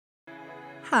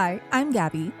Hi, I'm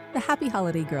Gabby, the happy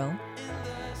holiday girl.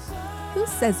 Who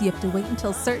says you have to wait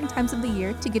until certain times of the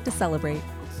year to get to celebrate?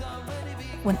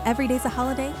 When every day's a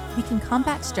holiday, we can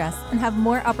combat stress and have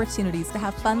more opportunities to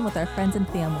have fun with our friends and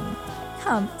family.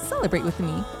 Come, celebrate with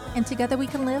me, and together we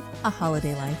can live a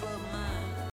holiday life.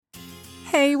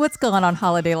 Hey, what's going on,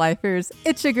 holiday lifers?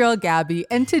 It's your girl Gabby,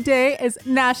 and today is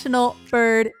National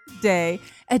Bird Day,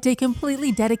 a day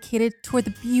completely dedicated toward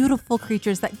the beautiful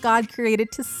creatures that God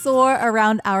created to soar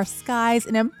around our skies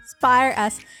and inspire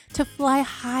us to fly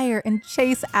higher and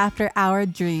chase after our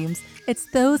dreams. It's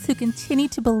those who continue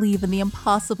to believe in the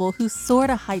impossible who soar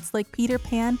to heights like Peter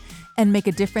Pan and make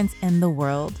a difference in the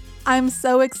world. I'm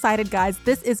so excited, guys.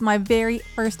 This is my very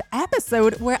first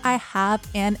episode where I have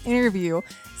an interview.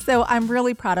 So I'm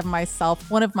really proud of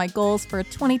myself. One of my goals for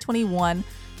 2021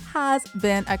 has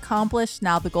been accomplished.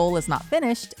 Now the goal is not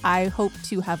finished. I hope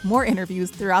to have more interviews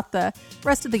throughout the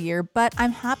rest of the year, but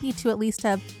I'm happy to at least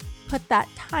have put that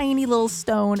tiny little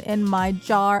stone in my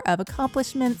jar of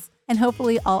accomplishments, and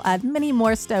hopefully I'll add many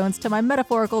more stones to my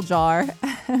metaphorical jar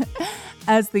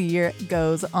as the year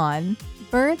goes on.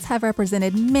 Birds have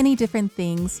represented many different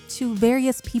things to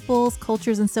various peoples,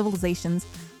 cultures, and civilizations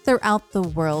throughout the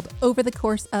world over the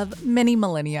course of many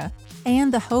millennia.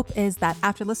 And the hope is that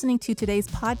after listening to today's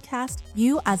podcast,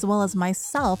 you as well as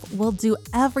myself will do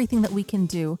everything that we can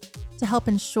do to help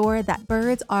ensure that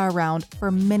birds are around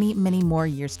for many, many more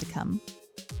years to come.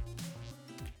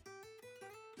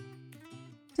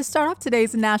 To start off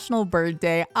today's National Bird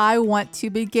Day, I want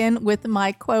to begin with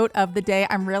my quote of the day.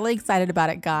 I'm really excited about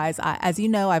it, guys. As you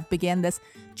know, I've began this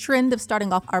trend of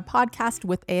starting off our podcast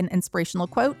with an inspirational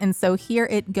quote, and so here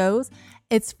it goes.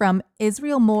 It's from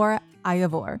Israel Moore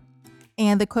Ayavor,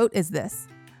 and the quote is this: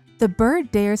 "The bird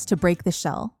dares to break the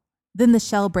shell, then the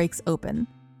shell breaks open,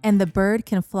 and the bird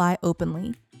can fly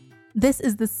openly. This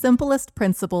is the simplest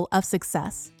principle of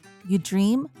success. You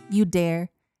dream, you dare,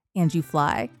 and you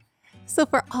fly." So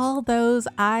for all those,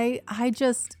 all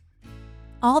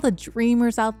the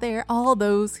dreamers out there, all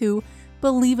those who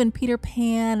believe in Peter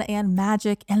Pan and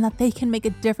magic and that they can make a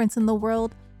difference in the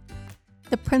world,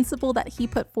 the principle that he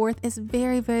put forth is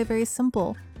very, very, very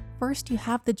simple. First, you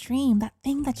have the dream, that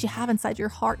thing that you have inside your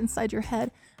heart, inside your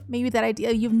head, maybe that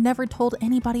idea you've never told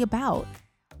anybody about.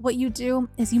 What you do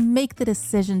is you make the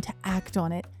decision to act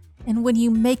on it. And when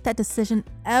you make that decision,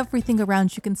 everything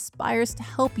around you conspires to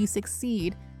help you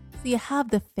succeed. So you have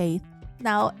the faith.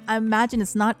 Now, I imagine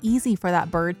it's not easy for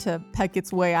that bird to peck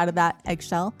its way out of that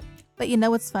eggshell. But you know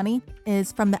what's funny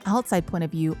is from the outside point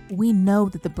of view, we know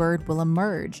that the bird will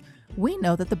emerge. We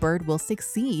know that the bird will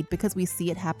succeed because we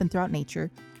see it happen throughout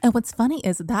nature. And what's funny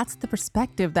is that's the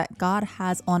perspective that God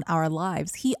has on our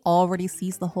lives. He already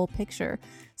sees the whole picture.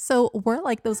 So we're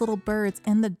like those little birds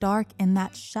in the dark in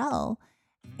that shell.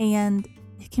 And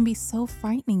it can be so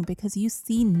frightening because you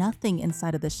see nothing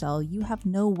inside of the shell. You have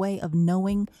no way of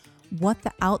knowing what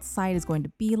the outside is going to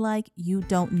be like. You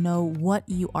don't know what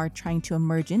you are trying to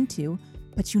emerge into,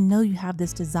 but you know you have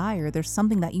this desire. There's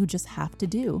something that you just have to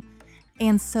do.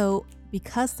 And so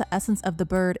because the essence of the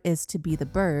bird is to be the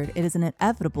bird, it is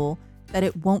inevitable that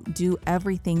it won't do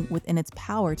everything within its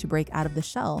power to break out of the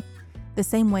shell. The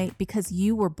same way, because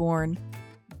you were born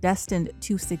destined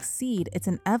to succeed, it's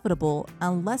inevitable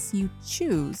unless you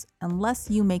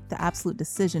make the absolute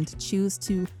decision to choose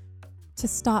to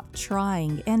stop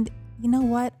trying. And you know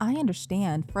what? I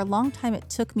understand. For a long time, it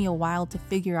took me a while to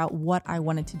figure out what I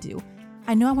wanted to do.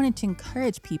 I knew I wanted to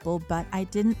encourage people, but I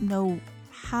didn't know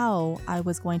how I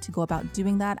was going to go about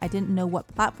doing that. I didn't know what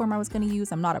platform I was going to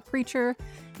use. I'm not a preacher,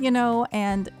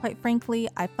 and quite frankly,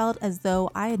 I felt as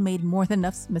though I had made more than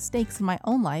enough mistakes in my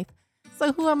own life.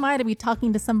 So who am I to be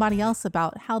talking to somebody else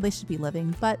about how they should be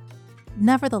living? But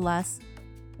nevertheless,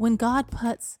 when God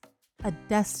puts a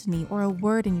destiny or a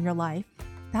word in your life,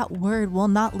 that word will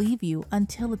not leave you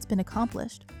until it's been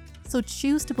accomplished. So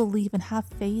choose to believe and have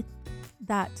faith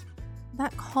that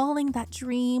calling, that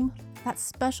dream, that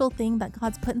special thing that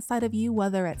God's put inside of you,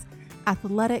 whether it's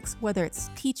athletics, whether it's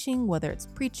teaching, whether it's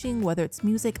preaching, whether it's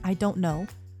music, I don't know.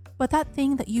 But that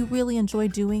thing that you really enjoy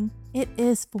doing, it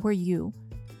is for you.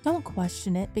 Don't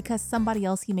question it because somebody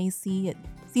else you may see, it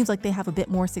seems like they have a bit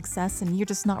more success and you're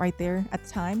just not right there at the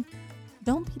time.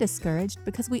 Don't be discouraged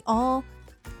because we all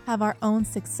have our own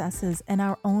successes and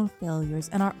our own failures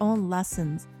and our own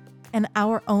lessons and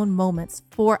our own moments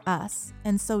for us.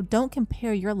 And so don't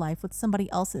compare your life with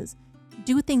somebody else's.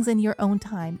 Do things in your own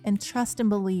time and trust and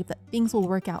believe that things will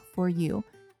work out for you.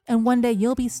 And one day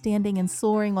you'll be standing and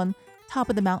soaring on top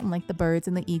of the mountain like the birds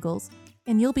and the eagles.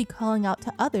 And you'll be calling out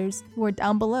to others who are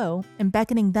down below and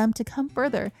beckoning them to come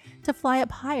further, to fly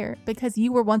up higher because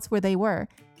you were once where they were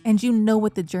and you know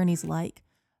what the journey's like.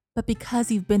 But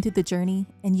because you've been through the journey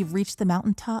and you've reached the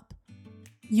mountaintop,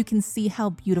 you can see how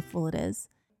beautiful it is,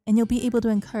 and you'll be able to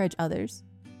encourage others.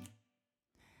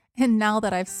 And now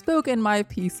that I've spoken my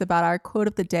piece about our quote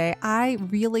of the day, I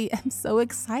really am so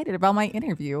excited about my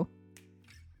interview.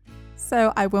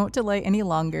 So I won't delay any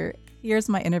longer. Here's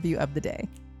my interview of the day.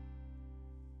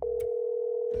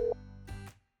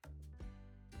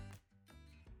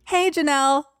 Hey,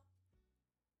 Janelle.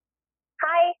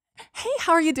 Hi, Hey,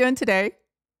 how are you doing today?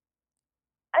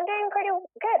 I'm doing pretty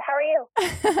good. How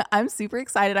are you? I'm super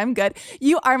excited. I'm good.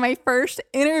 You are my first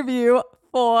interview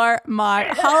for my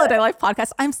Holiday Life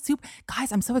podcast.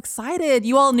 Guys, I'm so excited.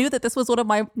 You all knew that this was one of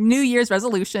my New Year's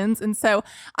resolutions. And so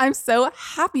I'm so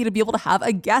happy to be able to have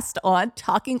a guest on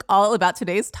talking all about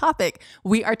today's topic.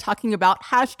 We are talking about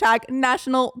hashtag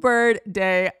National Bird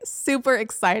Day. Super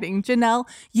exciting. Janelle,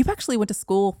 you actually went to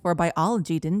school for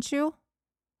biology, didn't you?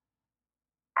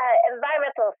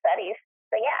 Environmental studies.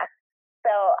 So yeah,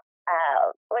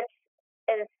 which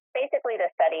is basically the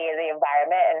study of the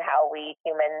environment and how we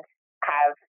humans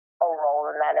have a role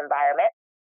in that environment.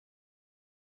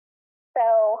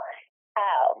 So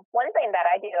one thing that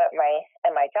I do at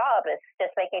my job is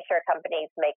just making sure companies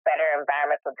make better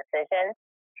environmental decisions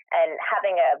and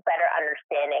having a better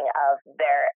understanding of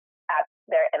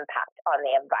their impact on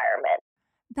the environment.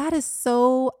 That is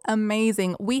so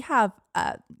amazing. We have,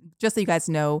 just so you guys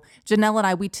know, Janelle and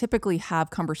I, we typically have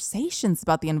conversations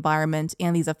about the environment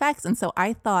and these effects. And so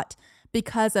I thought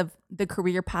because of the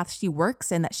career path she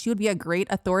works in, that she would be a great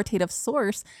authoritative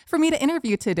source for me to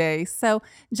interview today. So,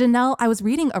 Janelle, I was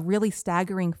reading a really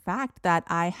staggering fact that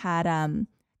I had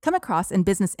come across in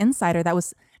Business Insider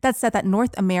that said that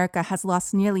North America has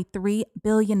lost nearly 3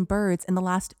 billion birds in the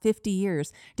last 50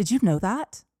 years. Did you know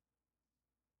that?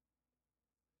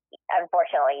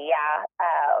 Unfortunately, yeah.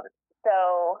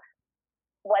 So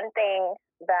one thing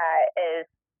that is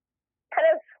kind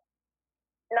of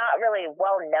not really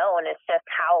well known is just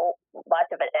how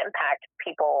much of an impact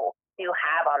people do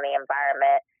have on the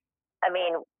environment. I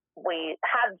mean, we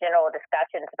have general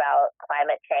discussions about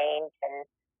climate change and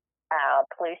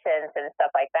pollutions and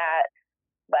stuff like that,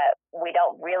 but we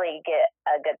don't really get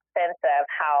a good sense of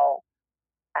how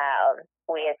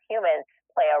we as humans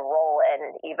play a role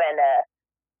in even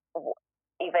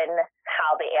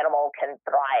how the animal can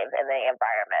thrive in the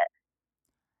environment.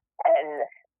 And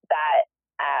that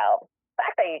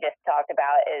fact that you just talked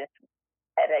about is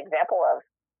an example of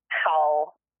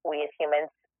how we as humans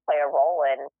play a role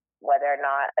in whether or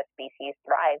not a species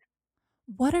thrives.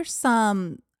 What are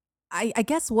some I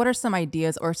guess what are some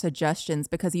ideas or suggestions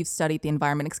because you've studied the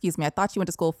environment? Excuse me, I thought you went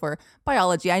to school for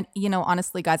biology.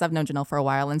 Honestly, guys, I've known Janelle for a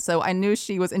while, and so I knew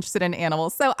she was interested in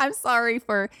animals. So I'm sorry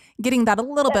for getting that a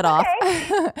little That's bit off.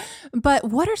 okay. But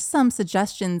what are some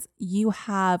suggestions you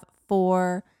have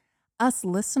for us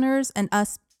listeners and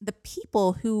us, the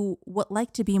people who would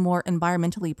like to be more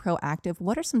environmentally proactive?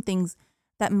 What are some things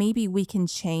that maybe we can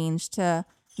change to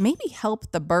maybe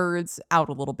help the birds out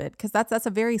a little bit? Because that's a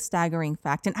very staggering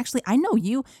fact. And actually, I know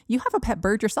you have a pet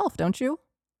bird yourself, don't you?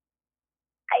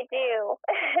 I do.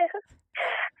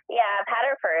 Yeah, I've had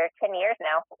her for 10 years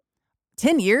now.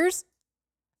 10 years?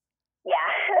 Yeah.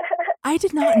 I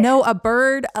did not know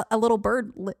a little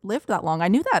bird lived that long. I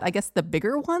knew that. I guess the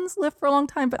bigger ones live for a long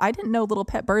time, but I didn't know little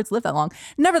pet birds live that long.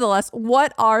 Nevertheless,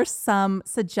 what are some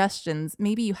suggestions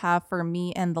maybe you have for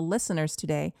me and the listeners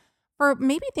today for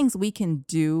maybe things we can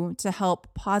do to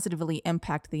help positively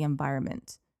impact the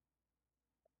environment?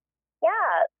 Yeah.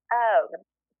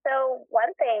 So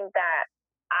one thing that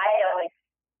I always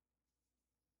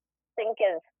think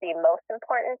is the most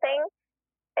important thing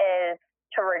is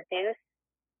to reduce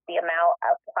the amount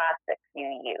of plastics you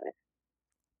use.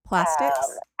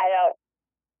 Plastics? I don't,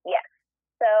 yes.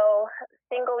 So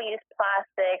single use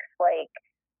plastics, like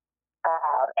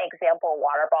example,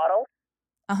 water bottles,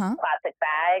 Uh huh. plastic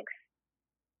bags,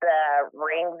 the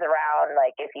rings around,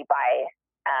 like if you buy,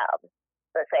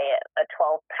 let's say, a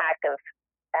 12 pack of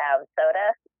soda,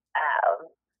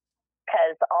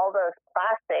 because all those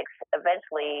plastics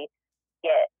eventually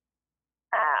get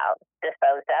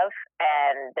disposed of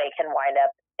and they can wind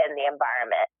up in the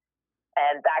environment.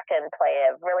 And that can play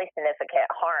a really significant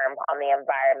harm on the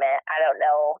environment. I don't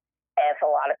know if a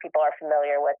lot of people are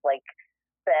familiar with like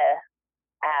the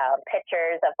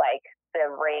pictures of like the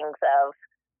rings of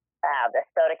the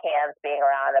soda cans being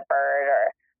around a bird or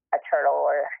a turtle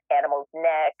or animal's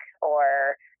neck,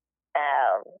 or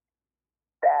um,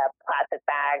 the plastic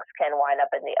bags can wind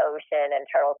up in the ocean, and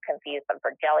turtles confuse them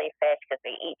for jellyfish because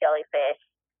they eat jellyfish.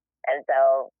 And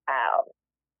so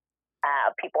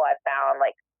people have found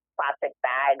like plastic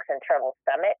bags in turtle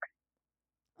stomachs.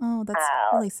 Oh, that's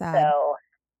Uh, really sad. so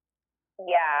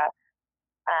yeah,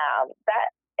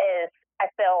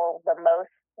 feel the most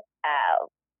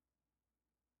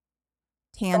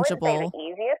Tangible. I wouldn't say the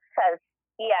easiest, because,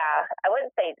 yeah, I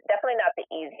wouldn't say, definitely not the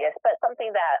easiest, but something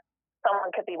that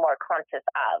someone could be more conscious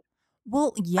of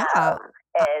Well, yeah.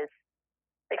 is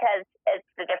because it's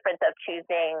the difference of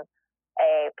choosing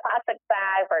a plastic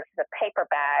bag versus a paper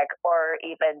bag, or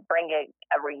even bringing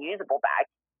a reusable bag.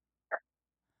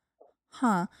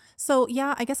 Huh. So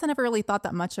yeah, I guess I never really thought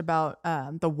that much about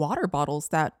the water bottles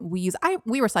that we use.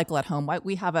 We recycle at home. Right?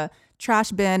 We have a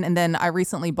trash bin, and then I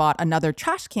recently bought another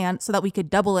trash can so that we could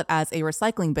double it as a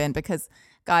recycling bin. Because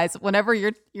guys, whenever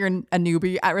you're a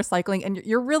newbie at recycling and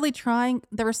you're really trying,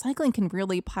 the recycling can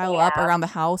really pile up Yeah, around the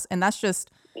house, and that's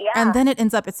just. And yeah. then it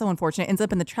ends up. It's so unfortunate. It ends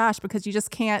up in the trash because you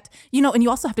just can't. And you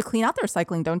also have to clean out the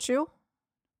recycling, don't you?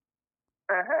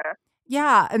 Uh-huh.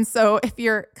 Yeah, and so if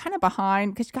you're kinda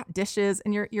behind because you got dishes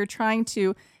and you're trying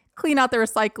to clean out the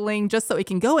recycling just so it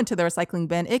can go into the recycling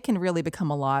bin, it can really become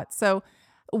a lot. So,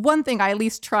 one thing I at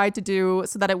least tried to do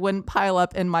so that it wouldn't pile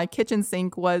up in my kitchen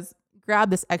sink was grab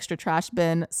this extra trash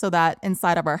bin so that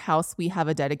inside of our house, we have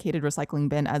a dedicated recycling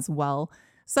bin as well.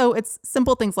 So, it's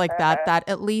simple things like that, Uh-huh. that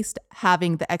at least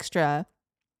having the extra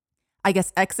I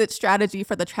guess, exit strategy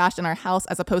for the trash in our house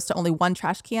as opposed to only one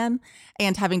trash can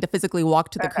and having to physically walk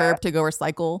to the Uh-huh. curb to go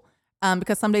recycle.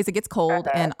 Because some days it gets cold,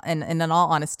 Uh-huh. and in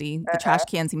all honesty, the trash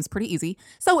Uh-huh. can seems pretty easy.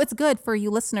 So it's good for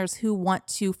you listeners who want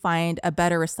to find a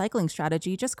better recycling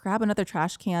strategy. Just grab another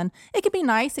trash can. It can be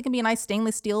nice. It can be a nice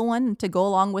stainless steel one to go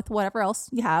along with whatever else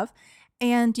you have.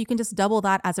 And you can just double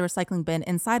that as a recycling bin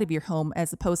inside of your home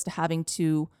as opposed to having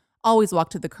to always walk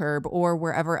to the curb or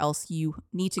wherever else you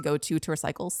need to go to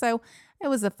recycle. So it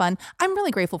was a fun. I'm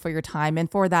really grateful for your time and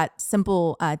for that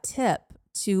simple tip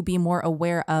to be more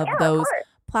aware of Yeah, of those course.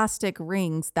 plastic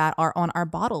rings that are on our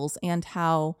bottles and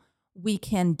how we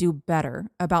can do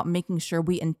better about making sure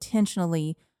we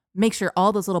intentionally make sure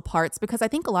all those little parts, because I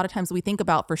think a lot of times we think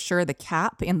about for sure the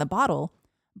cap and the bottle,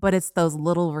 but it's those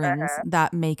little rings Uh-huh.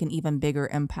 that make an even bigger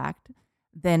impact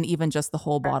than even just the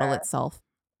whole bottle Uh-huh. itself.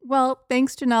 Well,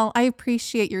 thanks, Janelle. I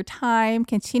appreciate your time.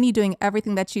 Continue doing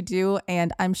everything that you do,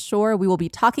 and I'm sure we will be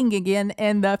talking again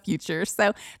in the future.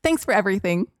 So thanks for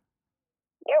everything.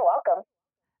 You're welcome.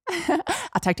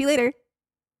 I'll talk to you later.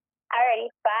 Alrighty,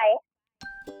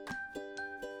 bye.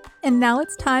 And now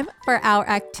it's time for our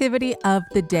activity of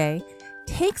the day.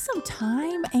 Take some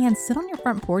time and sit on your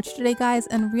front porch today, guys,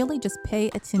 and really just pay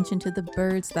attention to the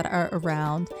birds that are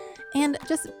around. And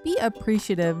just be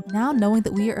appreciative. Now, knowing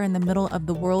that we are in the middle of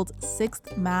the world's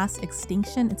sixth mass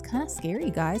extinction, it's kind of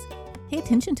scary, guys. Pay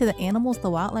attention to the animals, the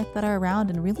wildlife that are around,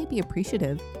 and really be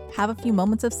appreciative. Have a few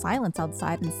moments of silence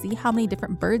outside and see how many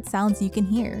different bird sounds you can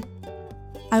hear.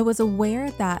 I was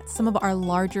aware that some of our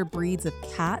larger breeds of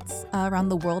cats around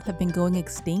the world have been going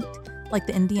extinct, like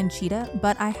the Indian cheetah,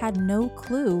 but I had no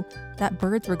clue that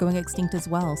birds were going extinct as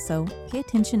well. So pay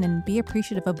attention and be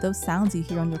appreciative of those sounds you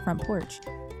hear on your front porch.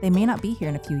 They may not be here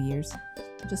in a few years.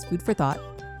 Just food for thought.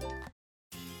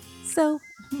 So,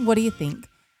 what do you think?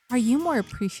 Are you more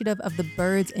appreciative of the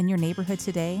birds in your neighborhood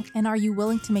today? And are you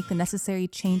willing to make the necessary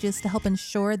changes to help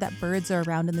ensure that birds are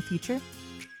around in the future?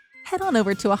 Head on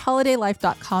over to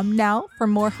aholidaylife.com now for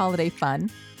more holiday fun.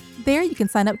 There you can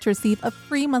sign up to receive a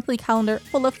free monthly calendar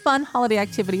full of fun holiday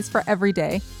activities for every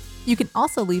day. You can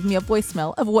also leave me a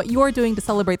voicemail of what you're doing to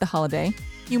celebrate the holiday.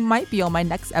 You might be on my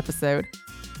next episode.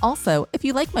 Also, if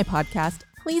you like my podcast,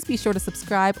 please be sure to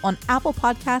subscribe on Apple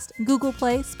Podcast, Google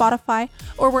Play, Spotify,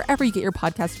 or wherever you get your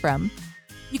podcast from.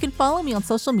 You can follow me on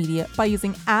social media by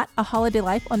using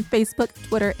 @AHolidayLife on Facebook,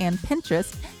 Twitter, and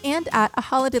Pinterest, and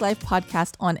 @AHolidayLife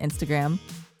Podcast on Instagram.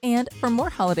 And for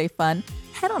more holiday fun,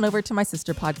 head on over to my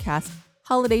sister podcast,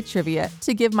 Holiday Trivia,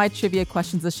 to give my trivia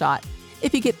questions a shot.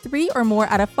 If you get 3 or more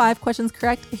out of 5 questions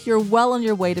correct, you're well on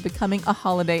your way to becoming a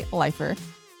holiday lifer.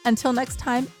 Until next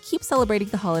time, keep celebrating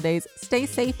the holidays, stay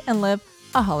safe, and live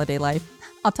a holiday life.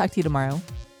 I'll talk to you tomorrow.